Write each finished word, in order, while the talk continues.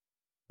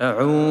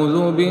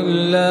أعوذ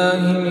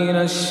بالله من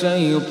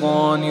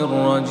الشيطان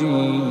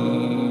الرجيم.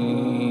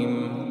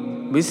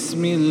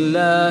 بسم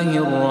الله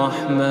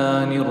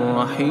الرحمن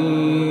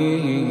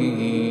الرحيم.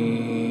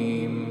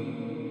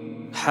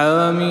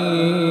 حميم.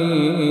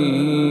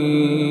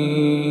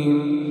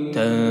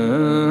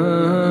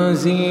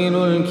 تنزيل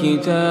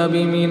الكتاب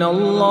من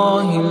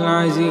الله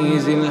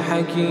العزيز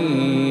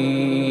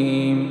الحكيم.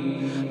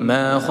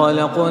 ما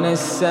خلقنا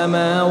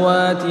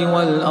السماوات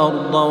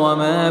والأرض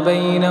وما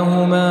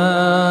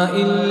بينهما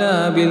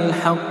إلا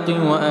بالحق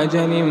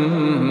وأجل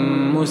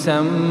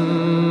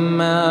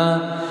مسمى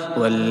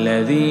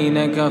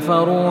والذين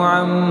كفروا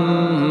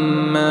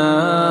عما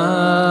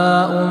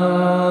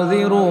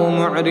أنذروا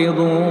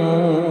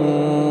معرضون.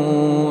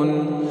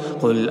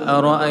 قل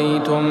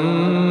أرأيتم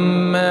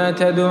ما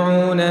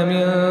تدعون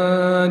من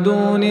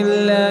دون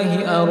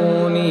الله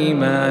أروني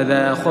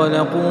ماذا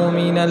خلقوا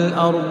من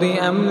الأرض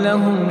أم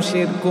لهم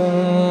شرك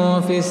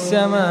في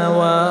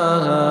السماوات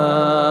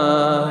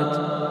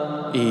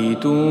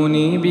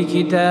ائتوني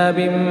بكتاب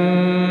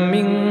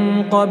من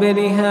قبل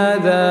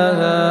هذا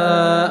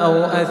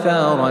أو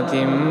أثارة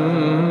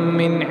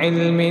من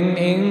علم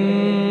إن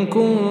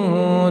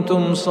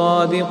كنتم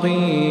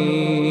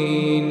صادقين.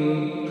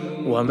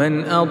 ومن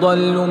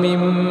أضل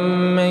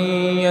ممن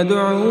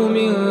يدعو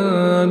من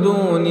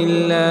دون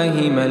الله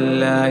من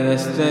لا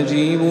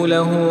يستجيب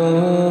له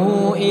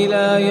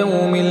إلى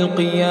يوم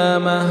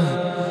القيامة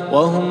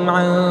وهم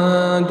عن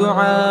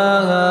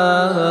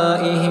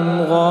دعائهم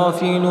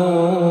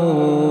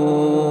غافلون.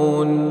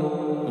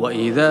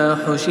 وإذا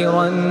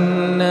حشر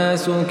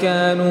الناس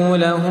كانوا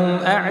لهم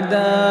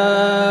أعداء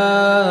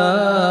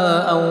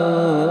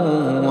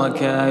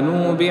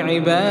وكانوا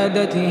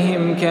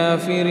بعبادتهم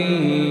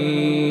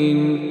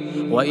كافرين.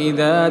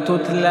 وإذا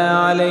تتلى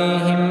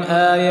عليهم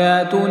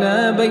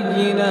آياتنا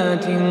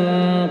بينات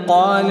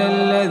قال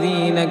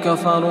الذين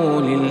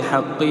كفروا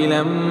للحق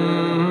لما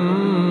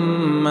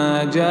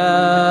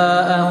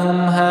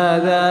جاءهم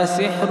هذا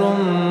سحر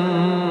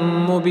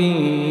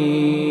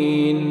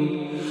مبين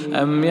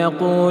أم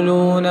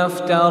يقولون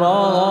افتراه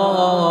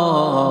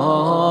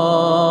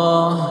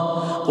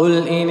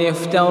قل إن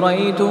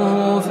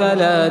افتريته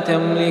فلا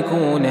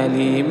تملكون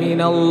لي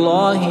من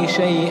الله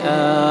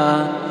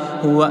شيئا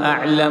هو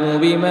أعلم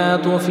بما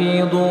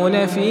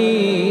تفيضون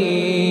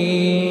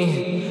فيه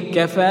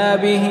كفى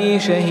به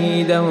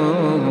شهيدا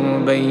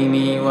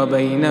بيني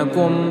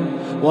وبينكم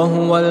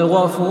وهو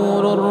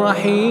الغفور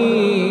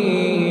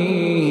الرحيم.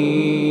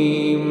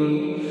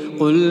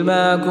 قل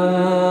ما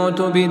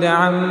كنت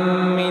بدعا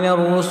من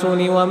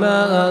الرسل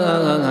وما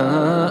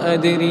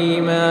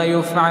أدري ما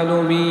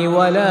يفعل بي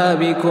ولا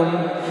بكم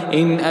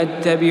إن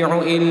أتبع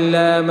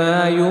إلا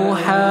ما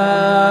يوحى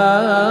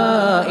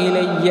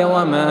إلي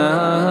وما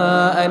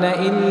أنا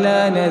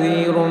إلا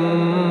نذير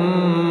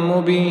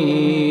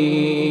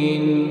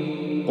مبين.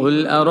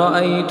 قل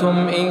أرأيتم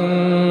إن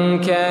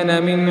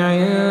كان من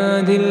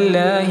عند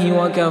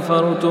الله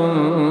وكفرتم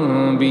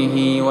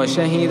به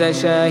وشهد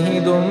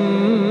شاهد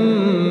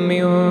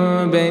من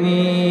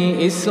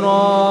بني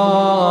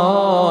إسرائيل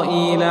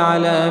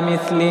على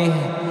مثله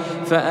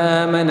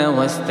فآمن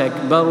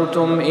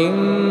واستكبرتم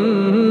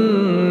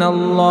إن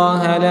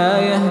الله لا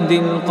يهدي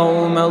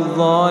القوم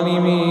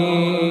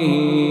الظالمين.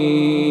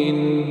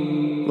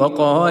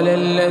 وقال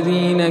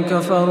الذين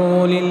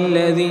كفروا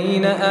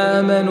للذين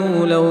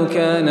آمنوا لو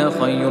كان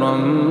خيرا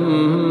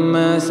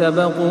ما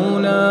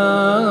سبقونا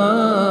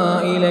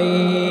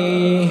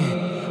إليه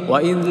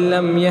وإذ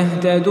لم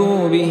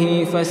يهتدوا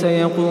به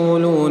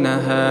فسيقولون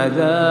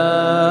هذا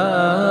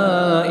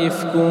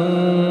إفك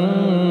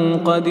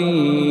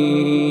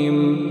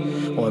قديم.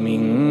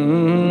 ومن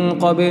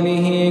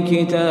قبله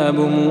كتاب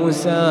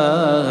موسى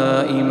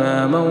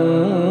إماما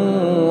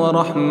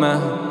ورحمة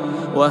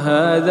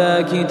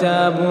وهذا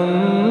كتاب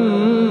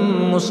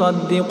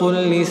مصدق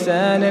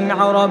لسانا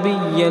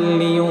عربيا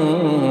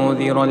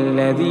لينذر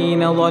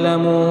الذين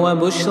ظلموا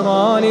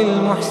وبشرى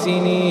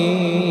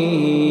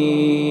للمحسنين.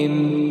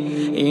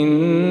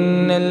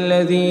 إن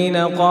الذين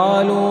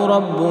قالوا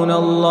ربنا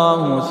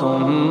الله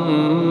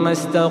ثم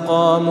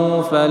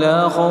استقاموا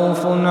فلا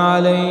خوف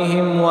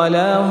عليهم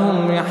ولا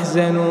هم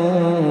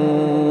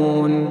يحزنون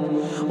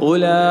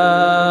أولئك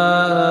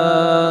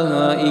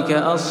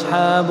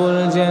أصحاب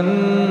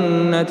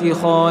الجنة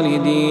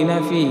خالدين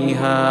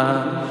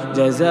فيها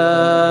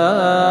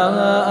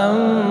جزاء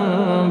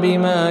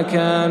بما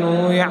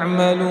كانوا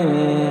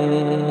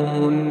يعملون.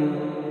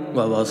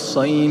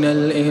 ووصينا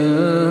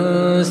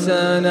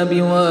الإنسان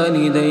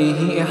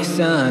بوالديه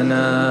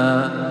إحسانا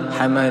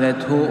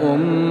حملته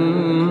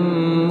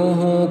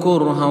أمه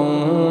كرها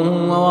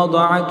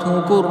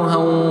ووضعته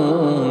كرها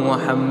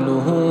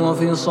وحمله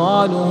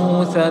وفصاله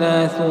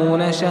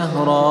 30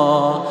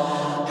 شهرا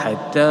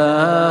حتى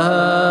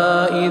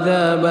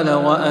إذا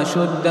بلغ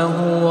أشده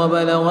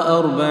وبلغ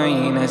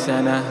 40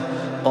 سنة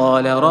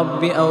قال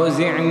رب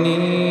أوزعني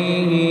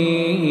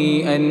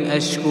أن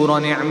أشكر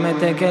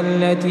نعمتك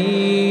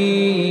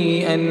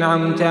التي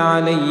أنعمت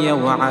علي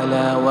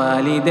وعلى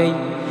والدي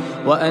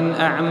وأن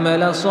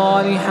أعمل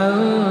صالحا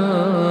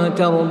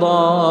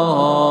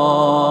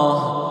ترضاه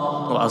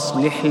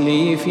وأصلح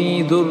لي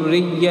في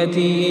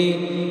ذريتي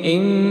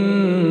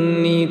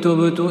إني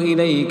تبت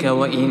إليك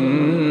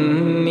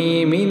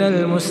وإني من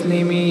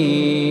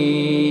المسلمين.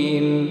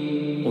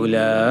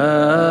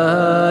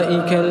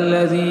 أولئك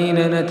الذين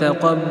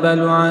نتقبل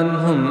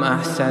عنهم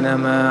أحسن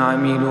ما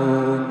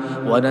عملوا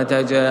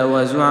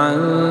ونتجاوز عن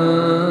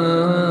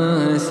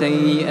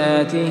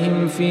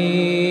سيئاتهم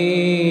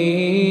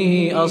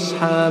في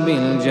أصحاب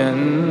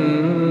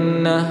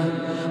الجنة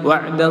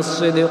وعد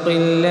الصدق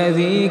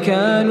الذي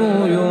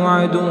كانوا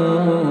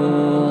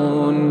يوعدون.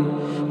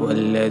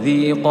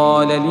 والذي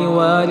قال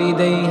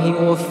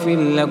لوالديه أف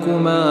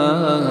لكما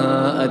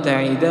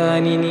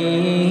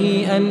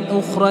أتعدانني أن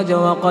أخرج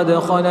وقد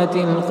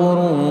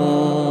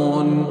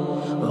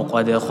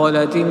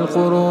خلت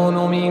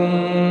القرون من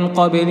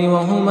قبل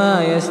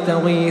وهما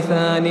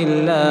يستغيثان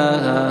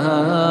الله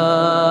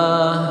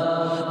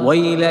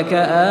ويلك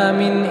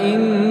آمن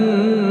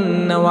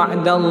إن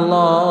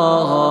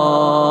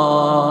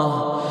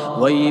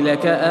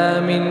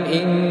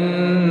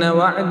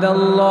وعد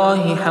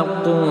الله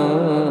حق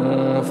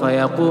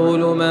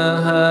فيقول ما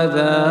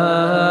هذا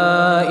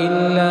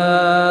إلا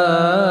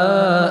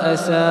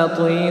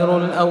أساطير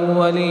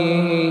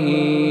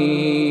الأولين.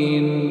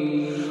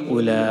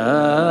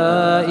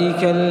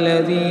 أولئك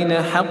الذين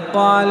حق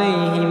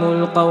عليهم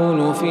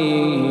القول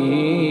في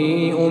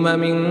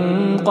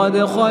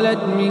قد خلت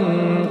من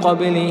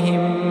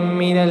قبلهم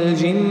من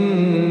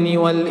الجن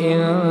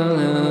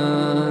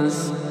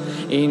والإنس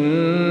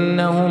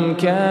إنهم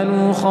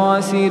كانوا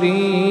خاسرين.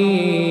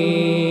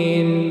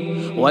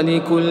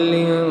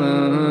 ولكل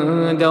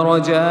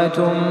درجات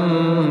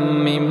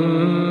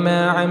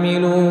مما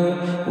عملوا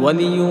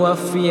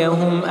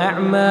وليوفيهم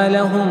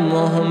أعمالهم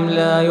وهم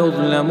لا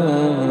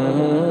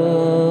يظلمون.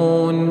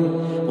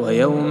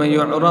 ويوم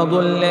يعرض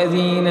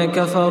الذين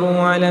كفروا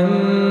على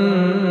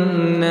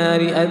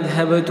النار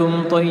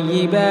أذهبتم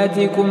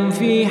طيباتكم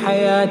في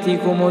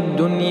حياتكم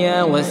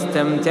الدنيا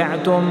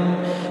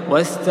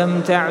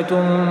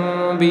واستمتعتم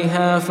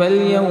بها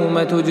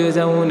فاليوم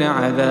تجزون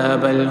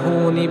عذاب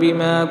الهون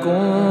بما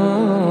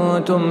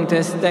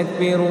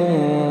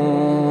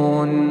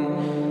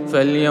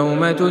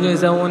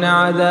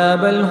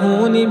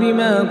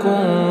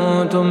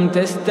كنتم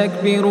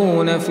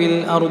تستكبرون في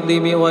الأرض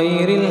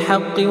بغير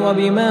الحق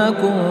وبما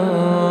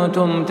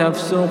كنتم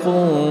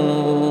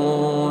تفسقون.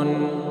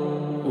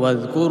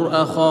 واذكر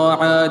أخا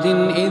عاد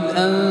إذ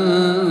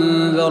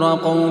أنذر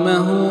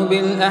قومه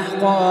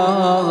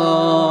بالأحقاف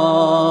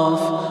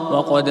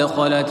وقد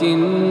خلت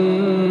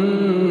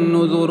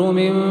النذر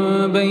من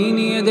بين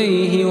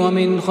يديه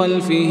ومن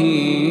خلفه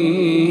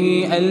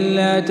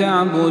ألا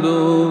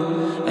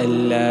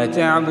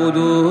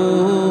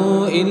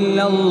تعبدوا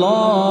إلا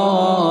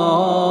الله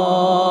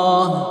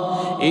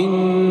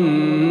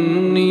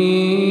إني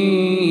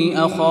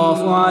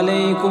أخاف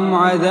عليكم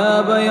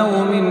عذاب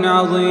يوم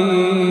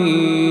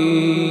عظيم.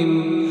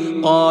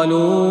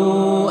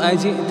 قالوا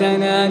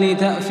أجئتنا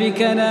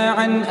لتأفكنا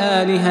عن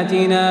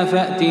آلهتنا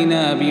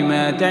فأتنا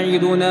بما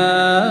تعدنا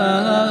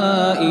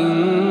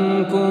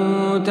إن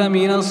كنت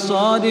من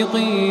الصادقين.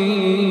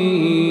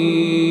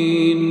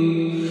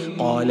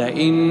 قال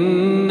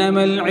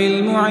إنما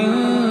العلم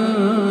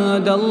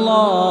عند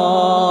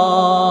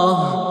الله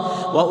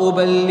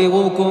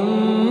وأبلغكم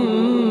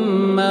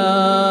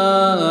ما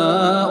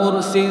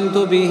أرسلت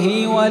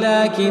به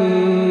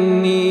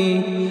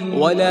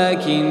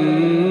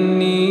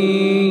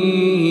ولكني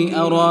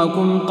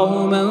أراكم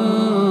قوما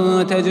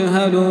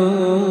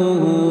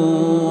تجهلون.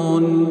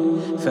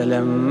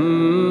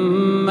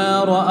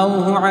 فلما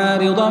رأوه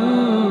عارضا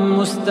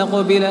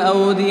مستقبل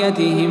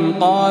أوديتهم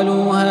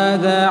قالوا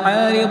هذا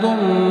عارض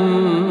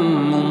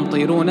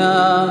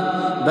ممطرنا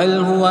بل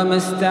هو ما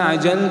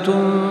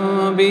استعجلتم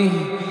به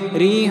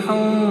ريح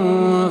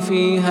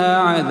فيها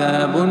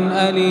عذاب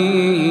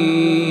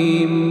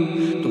أليم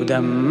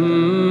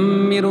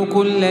تدمر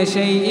كل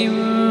شيء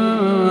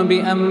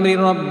بأمر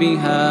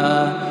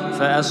ربها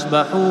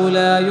فأصبحوا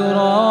لا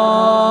يرى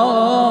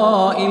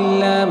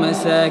إلا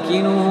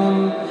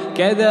مساكنهم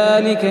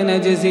كذلك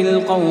نجزي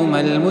القوم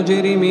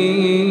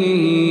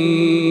المجرمين.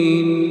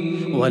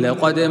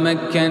 ولقد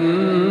مكناهم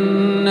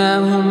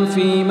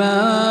في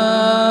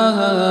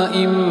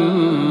ماء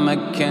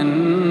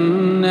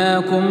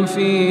مكناكم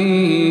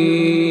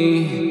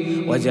فيه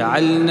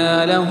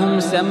وجعلنا لهم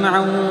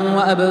سمعا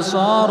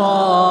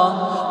وأبصارا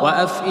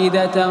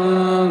وأفئدة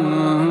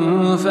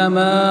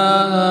فما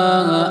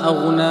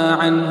أغنى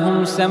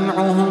عنهم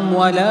سمعهم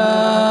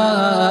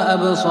ولا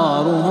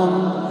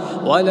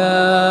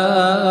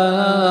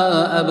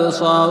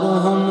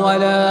أبصارهم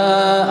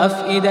ولا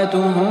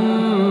أفئدتهم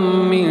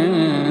من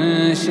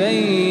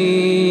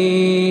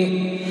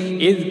شيء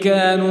إذ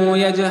كانوا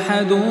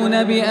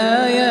يجحدون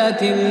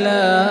بآيات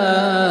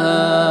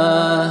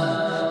الله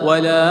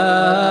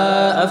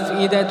ولا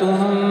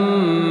أفئدتهم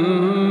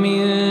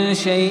من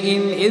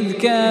شيء إذ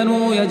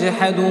كانوا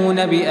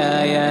يجحدون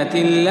بآيات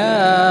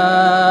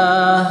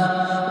الله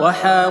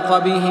وحاق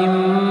بهم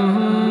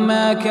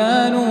ما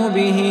كانوا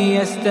به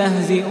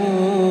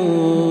يستهزئون.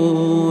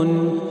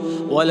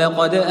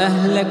 ولقد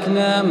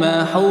أهلكنا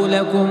ما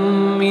حولكم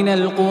من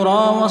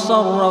القرى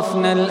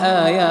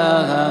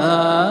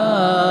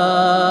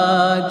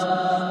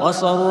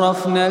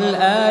وصرفنا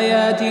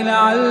الآيات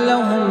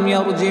لعلهم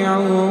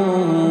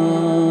يرجعون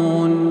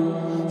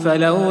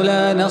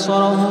فلولا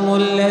نصرهم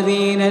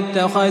الذين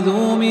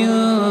اتخذوا من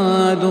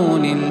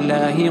دون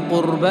الله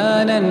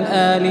قربانا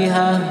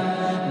آلهة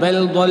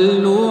بل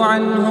ضلوا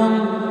عنهم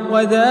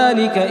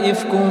وذلك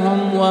إفكهم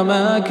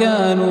وما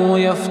كانوا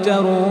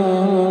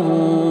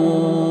يفترون.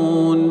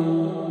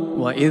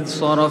 وإذ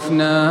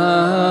صرفنا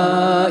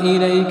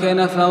إليك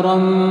نفرا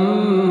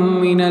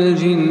من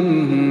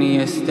الجن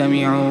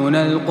يستمعون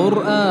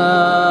القرآن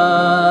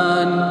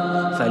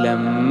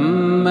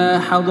فلما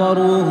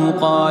حضروه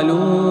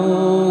قالوا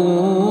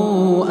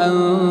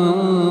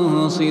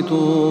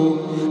أنصتوا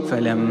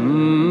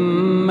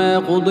فلما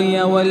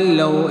قضي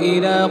ولوا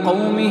إلى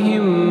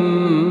قومهم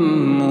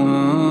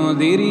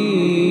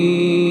منذرين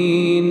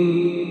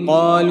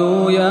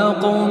قالوا يا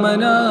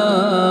قومنا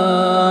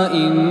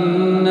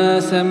إنا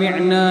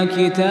سمعنا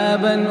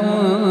كتابا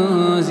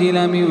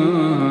أنزل من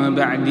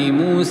بعد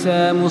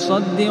موسى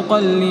مصدقا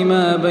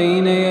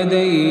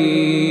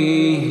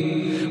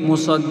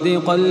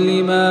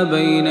لما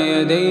بين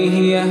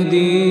يديه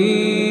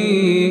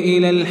يهدي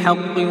إلى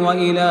الحق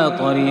وإلى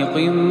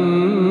طريق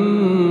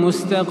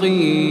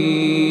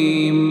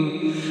مستقيم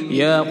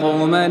يا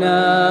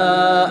قومنا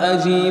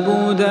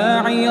أجيبوا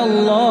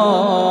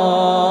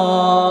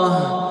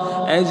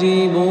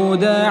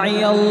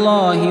داعي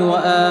الله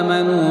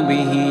وآمنوا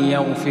به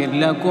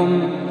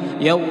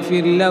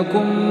يغفر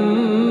لكم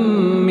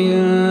من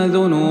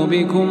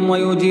ذنوبكم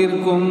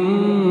ويجركم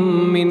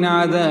من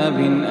عذاب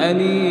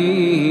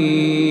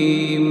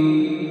أليم.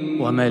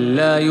 ومن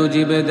لا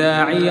يجب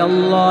داعي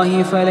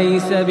الله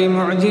فليس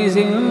بمعجز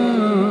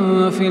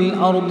في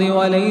الأرض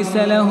وليس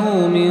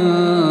له من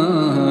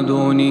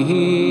دونه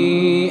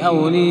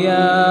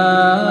أولياء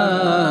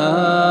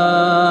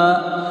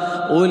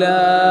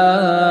أولئك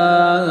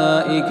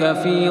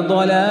في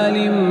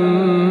ضلال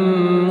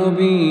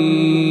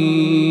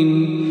مبين.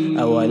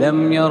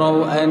 أولم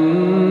يروا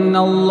أن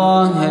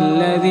الله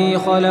الذي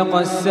خلق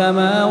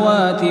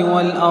السماوات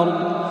والأرض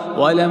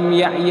ولم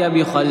يعي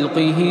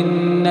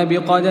بخلقهن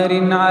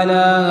بقدر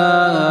على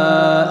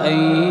أن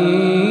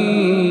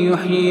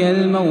يحيي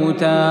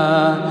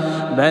الموتى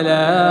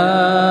بلى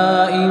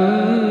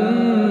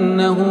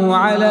إنه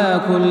على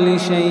كل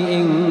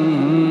شيء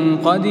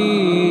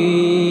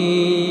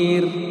قدير.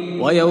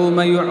 ويوم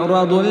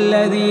يعرض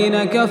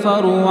الذين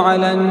كفروا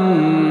على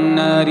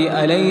النار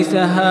أليس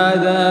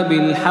هذا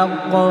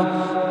بالحق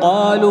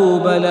قالوا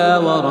بلى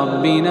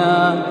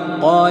وربنا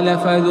قال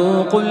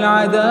فذوقوا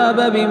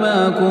العذاب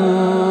بما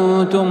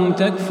كنتم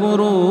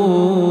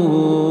تكفرون.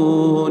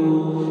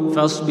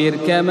 فاصبر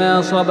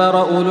كما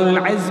صبر أولو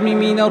العزم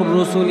من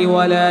الرسل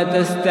ولا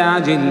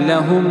تستعجل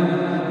لهم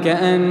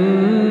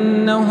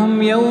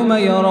كأنهم يوم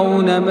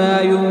يرون ما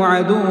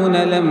يوعدون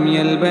لم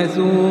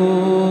يلبثوا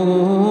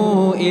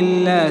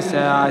إلا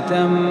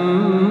ساعة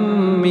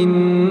من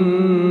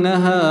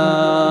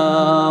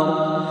نهار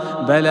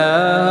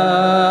بلاغ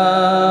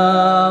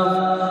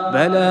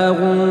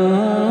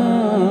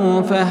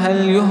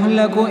فهل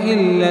يهلك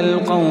إلا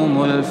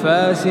القوم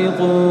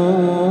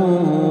الفاسقون.